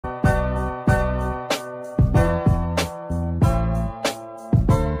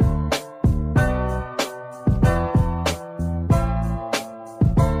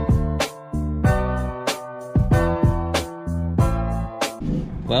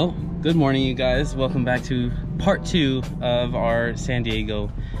Well, good morning, you guys. Welcome back to part 2 of our San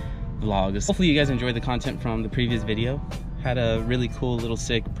Diego vlogs. Hopefully you guys enjoyed the content from the previous video. Had a really cool little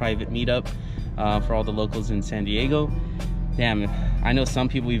sick private meetup for all the locals in San Diego. Damn, I know some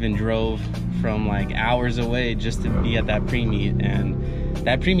people even drove from like hours away just to be at that pre-meet, and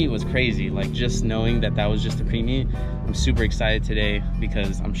that pre-meet was crazy. Like, just knowing that that was just a pre-meet, I'm super excited today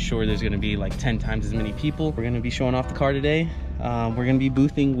because I'm sure there's gonna be like 10 times as many people. We're gonna be showing off the car today. We're gonna be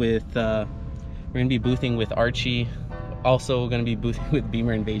boothing with Archie. Also gonna be boothing with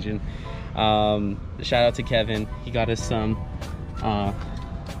Beamer Invasion. Shout out to Kevin. He got us some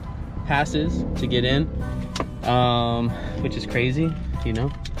passes to get in, which is crazy, you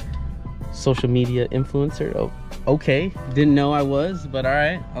know. Social media influencer. Oh, okay, didn't know I was, but all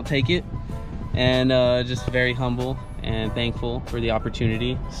right, I'll take it. And just very humble and thankful for the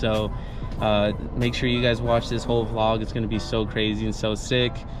opportunity. So make sure you guys watch this whole vlog. It's gonna be so crazy and so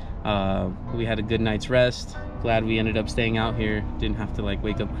sick. We had a good night's rest. Glad we ended up staying out here. Didn't have to like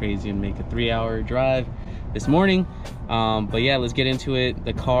wake up crazy and make a 3-hour drive this morning. But yeah, let's get into it.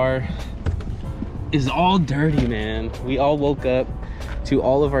 The car is all dirty, man. We all woke up to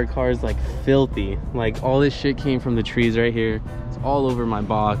all of our cars like filthy. Like, all this shit came from the trees right here. It's all over my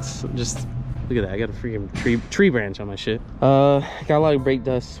box. Just look at that. I got a freaking tree branch on my shit. Got a lot of brake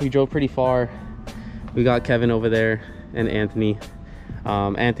dust. We drove pretty far. We got Kevin over there and Anthony.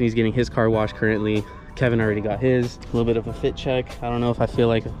 Anthony's getting his car washed currently. Kevin already got his. A little bit of a fit check. I don't know if I feel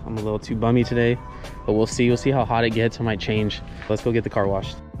like I'm a little too bummy today, but we'll see. We'll see how hot it gets. I might change. Let's go get the car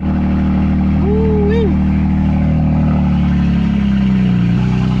washed.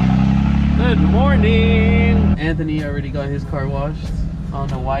 Good morning. Anthony already got his car washed. I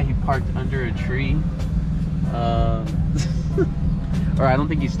don't know why he parked under a tree. Or I don't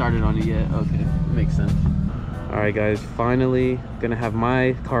think he started on it yet. Okay, makes sense. All right, guys, finally gonna have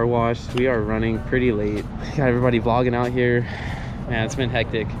my car washed. We are running pretty late. Got everybody vlogging out here. Man, it's been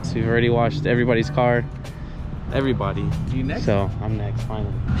hectic. So we've already washed everybody's car. Everybody. You next? So I'm next,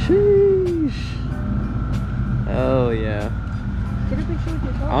 finally. Sheesh. Oh yeah. Get a picture with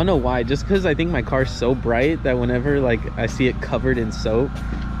your car? I don't know why. Just because I think my car's so bright that whenever like I see it covered in soap,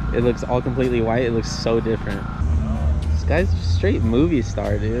 it looks all completely white. It looks so different. This guy's a straight movie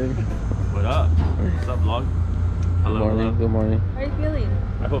star, dude. What up? What's up, vlog? Good morning. Good morning. How are you feeling?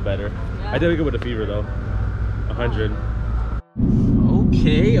 I feel better. Yeah. I did wake up with a fever though. 100.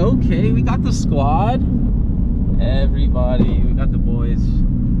 Okay. We got the squad. Everybody. We got the boys.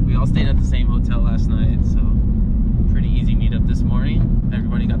 We all stayed at the same hotel last night, so pretty easy meetup this morning.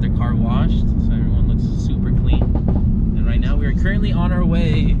 Everybody got their car washed, so everyone looks super clean. And right now we are currently on our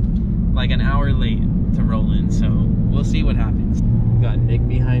way, like an hour late to roll in, so we'll see what happens. Got Nick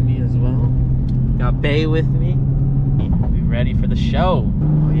behind me as well. Got Bay with me. We ready for the show.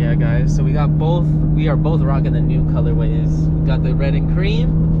 Oh yeah, guys, so we are both rocking the new colorways. We got the red and cream,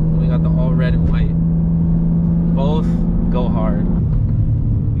 and we got the all red and white. Both go hard.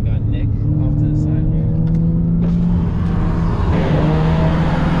 We got Nick off to the side here.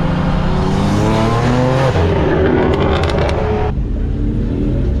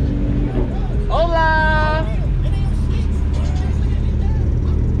 Hola!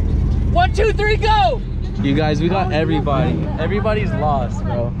 1, 2, 3, go! You guys, we got everybody. Everybody's lost,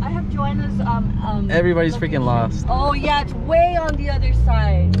 bro. I have Joanna's Everybody's location. freaking lost. Oh yeah, it's way on the other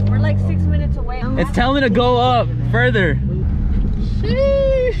side. We're like 6 minutes away. It's telling to go up further.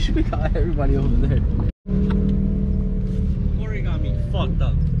 Sheesh, we got everybody over there. Corey got me fucked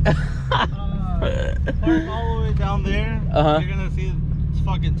up. Park all the way down there. You're gonna see.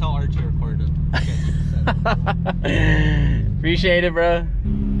 Fucking tell Archie recorded. Okay, appreciate it, bro.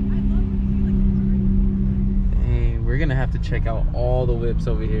 Hey, we're gonna have to check out all the whips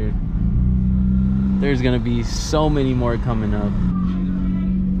over here. There's gonna be so many more coming up.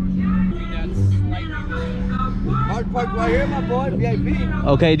 Hard park right here, my boy. VIP.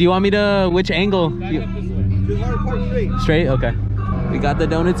 Okay, do you want me to which angle? Just hard park straight. Straight? Okay. We got the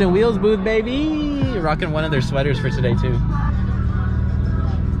Donuts and Wheels booth, baby. Rocking one of their sweaters for today too.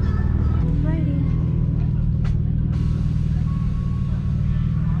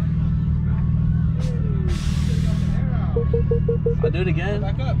 I'll do it again.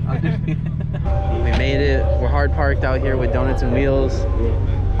 Back up. I'll do it again. We made it. We're hard parked out here with Donuts and Wheels.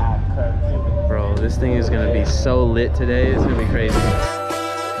 Bro, this thing is gonna be so lit today. It's gonna be crazy.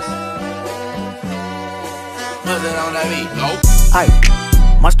 Aye.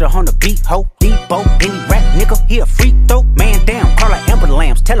 Monster on the beat, ho, Debo. Any rap nigga, he a freak throw. Man down, call her Amber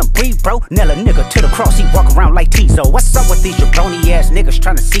Lambs, tell him breathe, bro. Nail a nigga to the cross, he walk around like Tizo. What's up with these jabroni ass niggas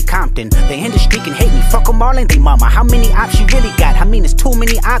trying to see Compton? The industry can hate me, fuck them all and they mama. How many options you really got? I mean, it's too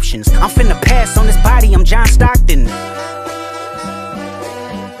many options. I'm finna pass on this body, I'm John Stockton.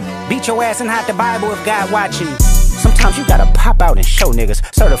 Beat your ass and hide the Bible if God watching. Sometimes you gotta pop out and show niggas.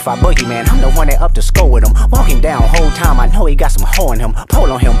 Certified boogeyman, I'm the one that up to score with him. Walk him down whole time, I know he got some hoe in him.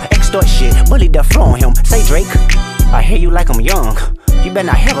 Pole on him, extort shit, bully the flow on him. Say Drake, I hear you like I'm young. You better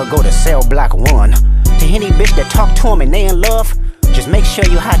not ever go to cell block 1. To any bitch that talk to him and they in love, just make sure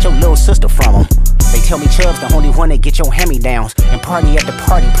you hide your little sister from him. They tell me Chubb's the only one that get your hand-me-downs. And party at the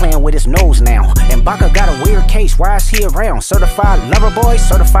party playing with his nose now. And Baka got a weird case, why is he around? Certified lover boys,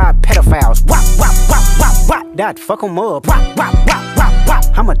 certified pedophiles. Wop, wop, wop, wop, wop. That fuck him up. Wop, wop, wop, wop, wop.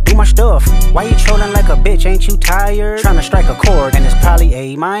 I'ma do my stuff. Why you trolling like a bitch, ain't you tired? Trying to strike a chord, and it's probably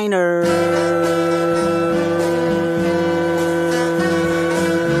A minor.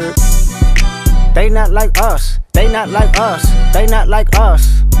 They not like us, they not like us, they not like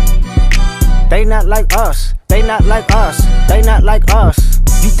us. They not like us, they not like us, they not like us.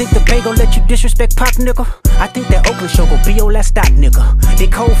 You think the Bay gon' let you disrespect Pop, nigga? I think that Oakland show gon' be your last stop, nigga. They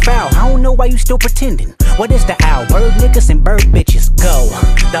cold foul, I don't know why you still pretending. What is the owl? Bird niggas and bird bitches, go.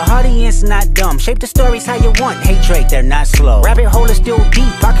 The audience not dumb, shape the stories how you want. Hey Drake, they're not slow. Rabbit hole is still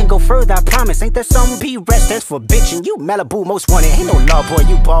deep, I can go further, I promise. Ain't there something P-Rest that's for bitchin'? You Malibu most wanted, ain't no law boy,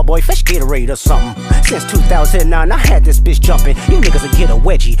 you ball boy, fresh Gatorade or something. Since 2009, I had this bitch jumping. You niggas will get a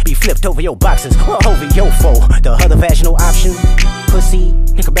wedgie, be flipped over your boxes, or over your foe. The other vaginal option, pussy,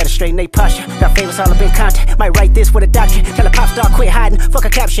 nigga better straighten they posture. Got favorites all up in contact, might write this with a doctor. Tell a pop star quit hiding, fuck a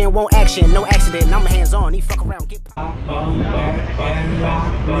caption, won't action. No accident, I'm hands on, he fuck around, get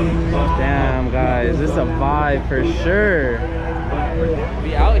Damn guys, this is a vibe for sure.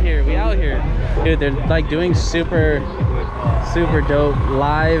 We out here, we out here. Dude, they're like doing super dope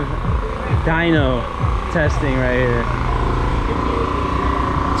live dyno testing right here.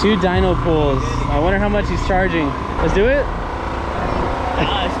 2 dyno pools. I wonder how much he's charging. Let's do it.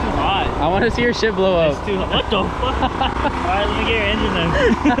 Nah, it's too hot. I want to see your shit blow up. It's too hot. What the fuck? Alright, let me get your engine then.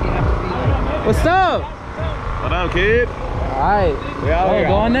 What's up? What up, kid? Alright. Oh,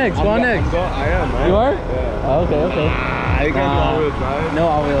 go on next. Go on next. I am, man. You are? Yeah. Oh, okay, okay. I can't do all-wheel drive. No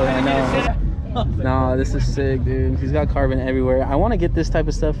all-wheel, I know. No, this is sick, dude. He's got carbon everywhere. I want to get this type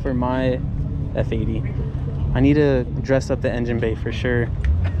of stuff for my F80. I need to dress up the engine bay for sure.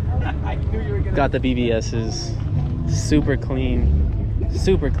 Got the BBS's. Super clean.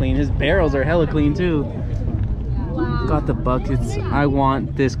 Super clean. His barrels are hella clean too. Got the buckets. I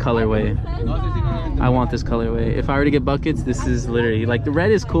want this colorway. I want this colorway. If I were to get buckets, this is literally like the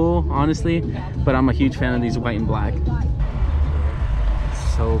red is cool, honestly, but I'm a huge fan of these white and black.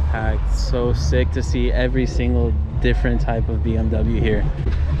 So packed, so sick to see every single different type of BMW here.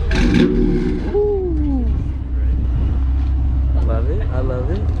 Ooh. I love it. I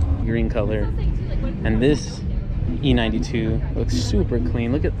love it. Green color. And this E92 looks super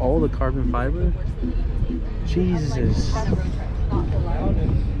clean. Look at all the carbon fiber. Jesus.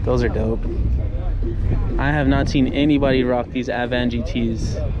 Those are dope. I have not seen anybody rock these Avan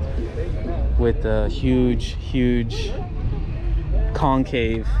GTs with a huge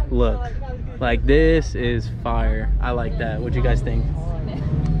concave look. Like, this is fire. I like that. What'd you guys think?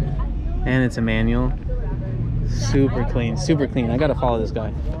 And it's a manual. Super clean, super clean. I gotta follow this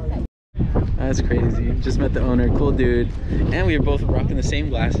guy. That's crazy. Just met the owner, cool dude. And we were both rocking the same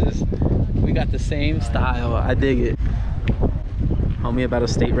glasses. We got the same style. I dig it. Homie about to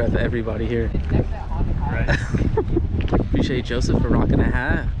state rep everybody here. Right. Appreciate Joseph for rocking a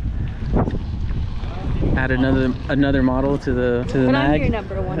hat. Add another model to the but mag. I'm your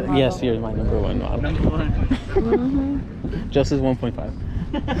number 1 model. Yes, you're my number 1 model. Number 1. Mm-hmm. Joseph's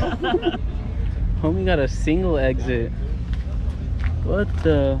 1.5. Homie got a single exit. What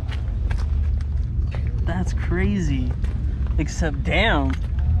the? That's crazy. Except, damn,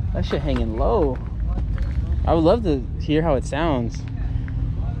 that shit hanging low. I would love to hear how it sounds,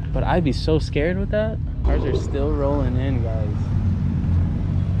 but I'd be so scared with that. Cars are still rolling in, guys.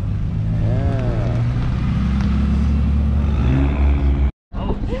 Yeah.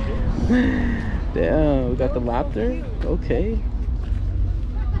 Damn, we got the Laptor. Okay.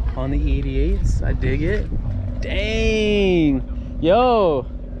 On the E88s, I dig it. Dang. Yo,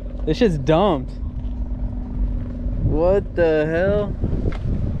 this shit's dumped. What the hell?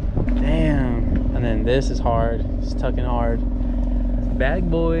 Damn. And then this is hard. It's tucking hard. Bag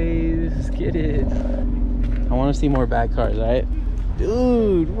boys, let's get it. I want to see more bag cars, right?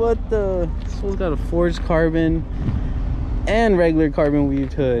 Dude, what the? This one's got a forged carbon. and regular carbon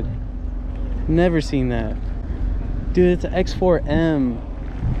weaved hood. Never seen that. Dude, it's an X4M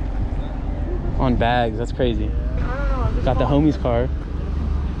on bags. That's crazy. Got the homie's car.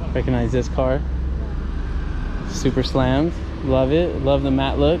 Recognize this car. Super slammed. Love it. Love the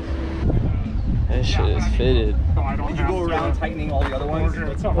matte look. This shit is fitted. Did you go around tightening all the other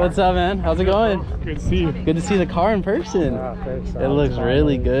ones? What's up, man? How's it going? Good to see you. Good to see the car in person. Yeah, thanks. It looks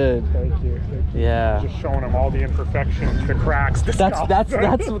really good. Thank you. Yeah. Just showing them all the imperfections, the cracks, the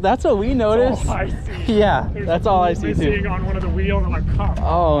That's what we noticed. That's all I see. Yeah, There's that's a all I hole see missing too. on one of the wheels. I'm like, come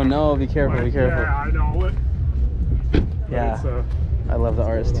Oh on. no, be careful, Like, be careful. Yeah, I know it. Yeah. It's, I love the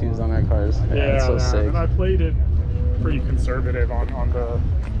RS2s on our cars. Yeah, it's so man. sick. And I played it pretty conservative on the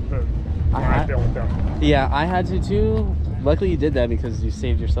when I built them. Yeah, I had to too. Luckily you did that because you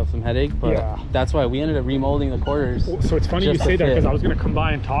saved yourself some headache, but Yeah. that's why we ended up remolding the quarters. So it's funny you just say to that, because fit. I was going to come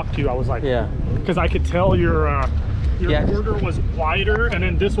by and talk to you. I was like, Yeah. because I could tell your Yeah. quarter was wider, and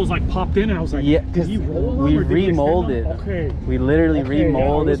then this was like popped in, and I was like, Yeah, did because he roll them, we or did he extend them? remolded. Okay. We literally Okay, yeah, I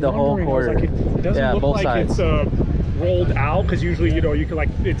remolded was the whole wondering. I was quarter. like, it doesn't Yeah, look both like sides. it's rolled out, because usually, you know, you can like,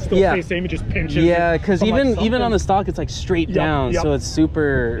 it still Yeah. stays same, it just pinches. Yeah, because But, like, even something- on the stock, it's like straight Yep, down, yep. so it's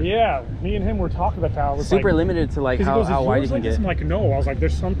super Yeah, me and him were talking about that. I was super like, limited to like 'cause he how, goes, how "Is wide you yours can like this?" get. I'm like, no. I was like,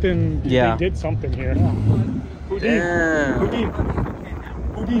 there's something. Yeah. They did something here. Damn.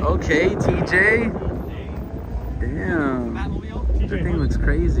 Okay, TJ. Damn. That thing looks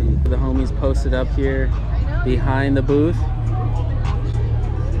crazy. The homies posted up here behind the booth.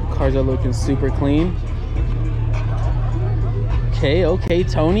 Cars are looking super clean. Okay,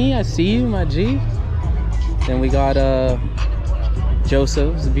 Tony, I see you, my G. Then we got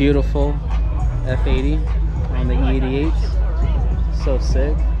Joseph's beautiful F80 on the E88. So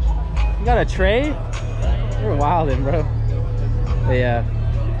sick. You got a tray? You're wildin', bro. But yeah.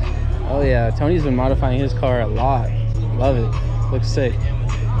 Oh yeah, Tony's been modifying his car a lot. Love it. Looks sick.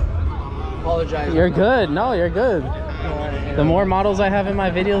 Apologize. You're good. No, you're good. The more models I have in my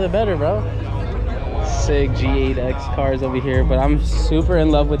video, the better, bro. Sick G8X cars over here, but I'm super in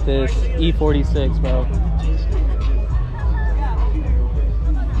love with this E46, bro.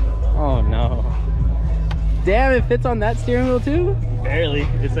 Oh no. Damn, it fits on that steering wheel too? Barely.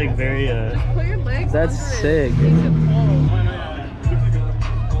 It's like very Put your legs That's under sick. It. Makes it fall.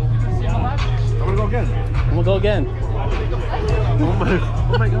 I'm gonna go again. I'm gonna go again.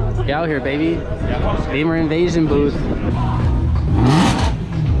 Oh my god. Get out here, baby. Beamer Invasion booth.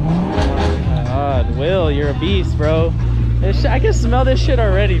 God, Will, you're a beast, bro. I can smell this shit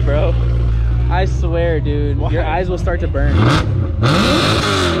already, bro. I swear, dude. What? Your eyes will start to burn.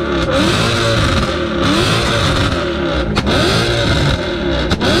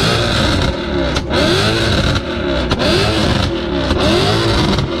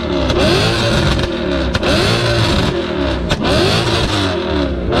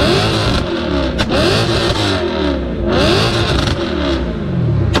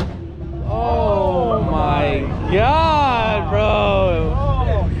 Oh my god,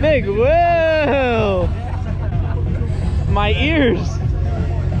 bro. Big Will. My ears.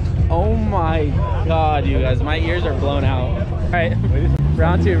 Oh my god, you guys. My ears are blown out. All right.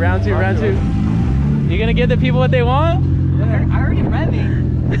 Round two. You gonna give the people what they want? I already read it.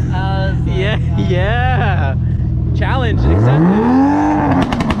 Yeah. Challenge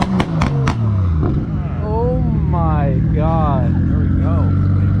accepted. Oh my god. There we go.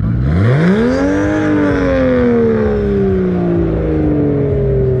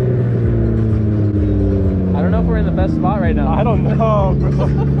 I don't know if we're in the best spot right now. I don't know.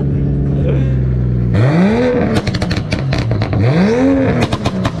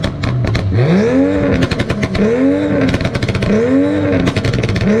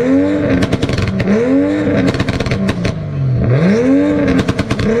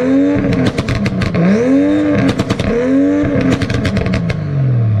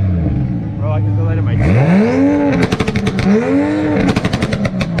 Bro, I can feel that in my Oh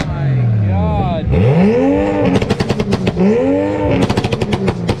my god. Oh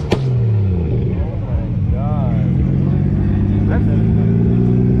my god.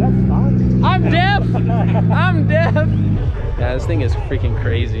 I'm deaf! I'm deaf! Yeah, this thing is freaking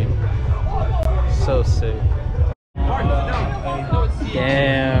crazy. So sick.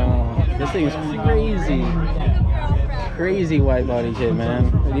 Damn. This thing's crazy. Crazy white body kit, man.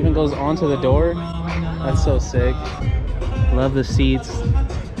 It even goes onto the door. That's so sick. Love the seats.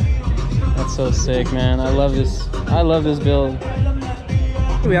 That's so sick, man. I love this build.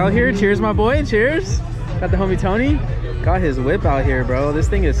 We out here. Cheers, my boy. Cheers. Got the homie Tony. Got his whip out here, bro. This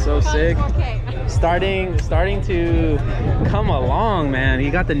thing is so sick. Okay. starting to come along, man. He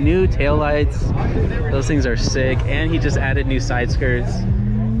got the new taillights. Those things are sick. And he just added new side skirts.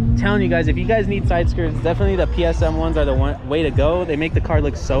 I'm telling you guys, if you guys need side skirts, definitely the PSM ones are the way to go. They make the car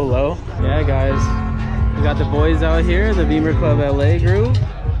look so low. Yeah, guys, we got the boys out here, the Beamer Club LA group,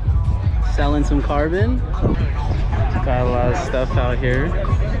 selling some carbon. Got a lot of stuff out here.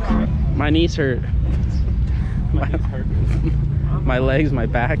 My knees hurt. My legs, my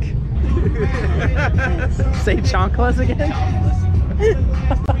back. Say chanclas again.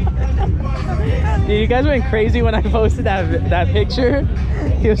 Dude, you guys went crazy when I posted that picture.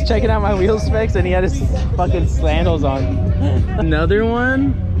 He was checking out my wheel specs and he had his fucking sandals on. Another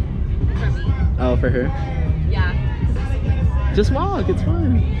one. Oh, for her. Yeah. Just walk, it's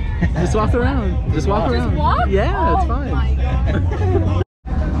fine. Just walk around. Just walk around. Just walk? Yeah, it's fine.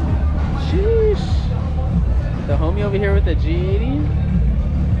 Sheesh. The homie over here with the G80.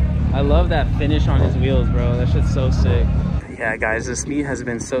 I love that finish on his wheels, bro. That shit's so sick. Yeah, guys, this meet has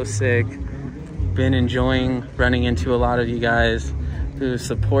been so sick. Been enjoying running into a lot of you guys who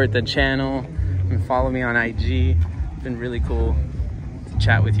support the channel and follow me on IG. It's been really cool to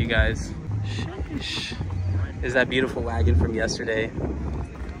chat with you guys. Sheesh. Is that beautiful wagon from yesterday?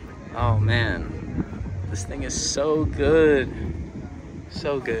 Oh man, this thing is so good.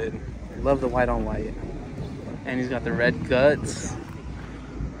 So good. Love the white on white. And he's got the red guts.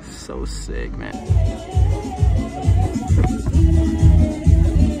 So sick, man.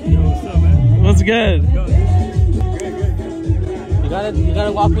 Yo, what's up, man? What's good? Yo, good. You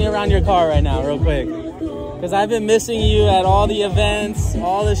gotta walk me around your car right now real quick. Cause I've been missing you at all the events,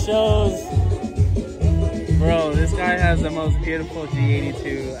 all the shows. Bro, this guy has the most beautiful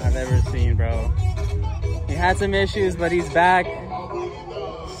G82 I've ever seen, bro. He had some issues, but he's back.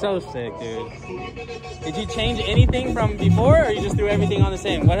 So sick, dude. Did you change anything from before, or you just threw everything on the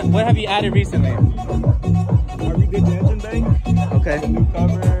same? What have you added recently? I redid the engine bay. Okay. The new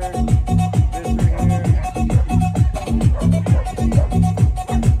cover.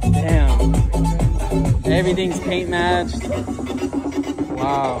 Damn. Everything's paint matched.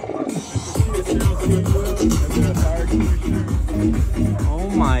 Wow. Oh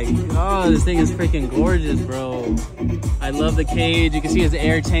my god, this thing is freaking gorgeous, bro. I love the cage. You can see his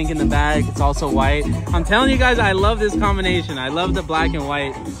air tank in the back. It's also white. I'm telling you guys, I love this combination. I love the black and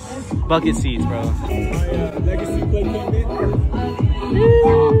white bucket seats, bro. My legacy plate came in.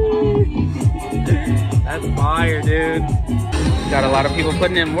 That's fire, dude. Got a lot of people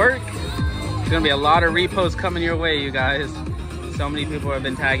putting in work. There's gonna be a lot of reposts coming your way, you guys. So many people have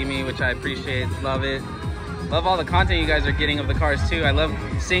been tagging me, which I appreciate. Love it. Love all the content you guys are getting of the cars too. I love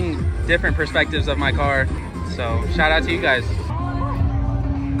seeing different perspectives of my car. So shout out to you guys.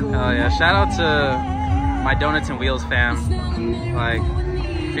 Oh yeah, shout out to my Donuts and Wheels fam. Like,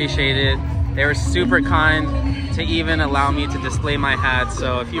 appreciate it. They were super kind to even allow me to display my hats.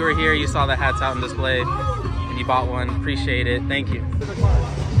 So if you were here, you saw the hats out on display and you bought one, appreciate it. Thank you.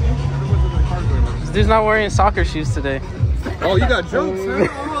 This dude's not wearing soccer shoes today. Oh, you got jokes, man.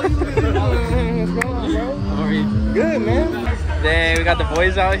 Good, man. Dang, we got the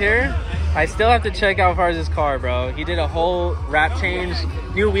boys out here. I still have to check out Farz's car, bro. He did a whole wrap change,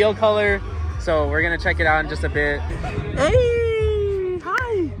 new wheel color. So we're gonna check it out in just a bit. Hey,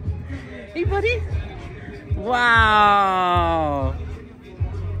 hi. Hey, buddy. Wow.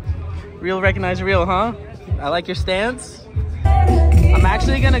 Real recognize real, huh? I like your stance. I'm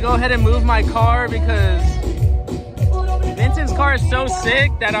actually gonna go ahead and move my car because Vincent's car is so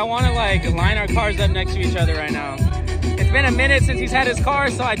sick that I want to like line our cars up next to each other right now. It's been a minute since he's had his car,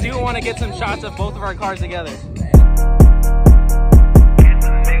 so I do want to get some shots of both of our cars together.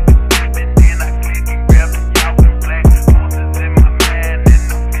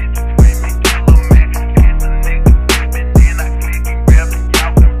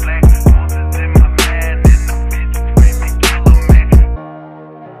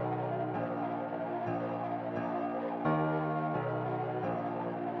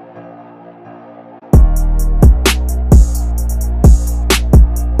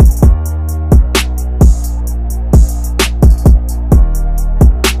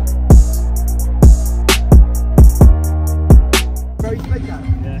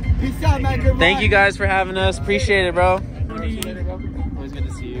 Thank you guys for having us. Appreciate it, bro. Always good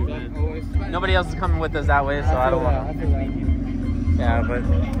to see you, man. Nobody else is coming with us that way, so I don't want to. Yeah,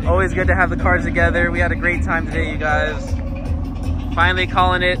 but always good to have the cars together. We had a great time today, you guys. Finally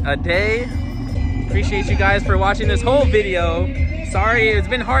calling it a day. Appreciate you guys for watching this whole video. Sorry, it's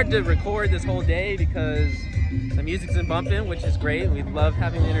been hard to record this whole day because the music's been bumping, which is great. We love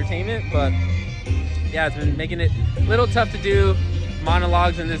having the entertainment, but yeah, it's been making it a little tough to do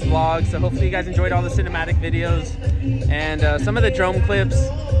monologues in this vlog. So hopefully you guys enjoyed all the cinematic videos and some of the drone clips.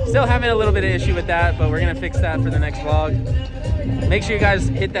 Still having a little bit of issue with that, but we're gonna fix that for the next vlog. Make sure you guys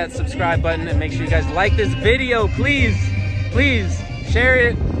hit that subscribe button and make sure you guys like this video. Please share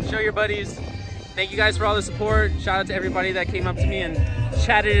it, show your buddies. Thank you guys for all the support. Shout out to everybody that came up to me and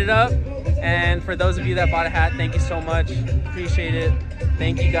chatted it up. And for those of you that bought a hat, thank you so much. Appreciate it.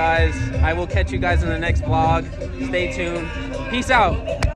 Thank you guys. I will catch you guys in the next vlog. Stay tuned. Peace out.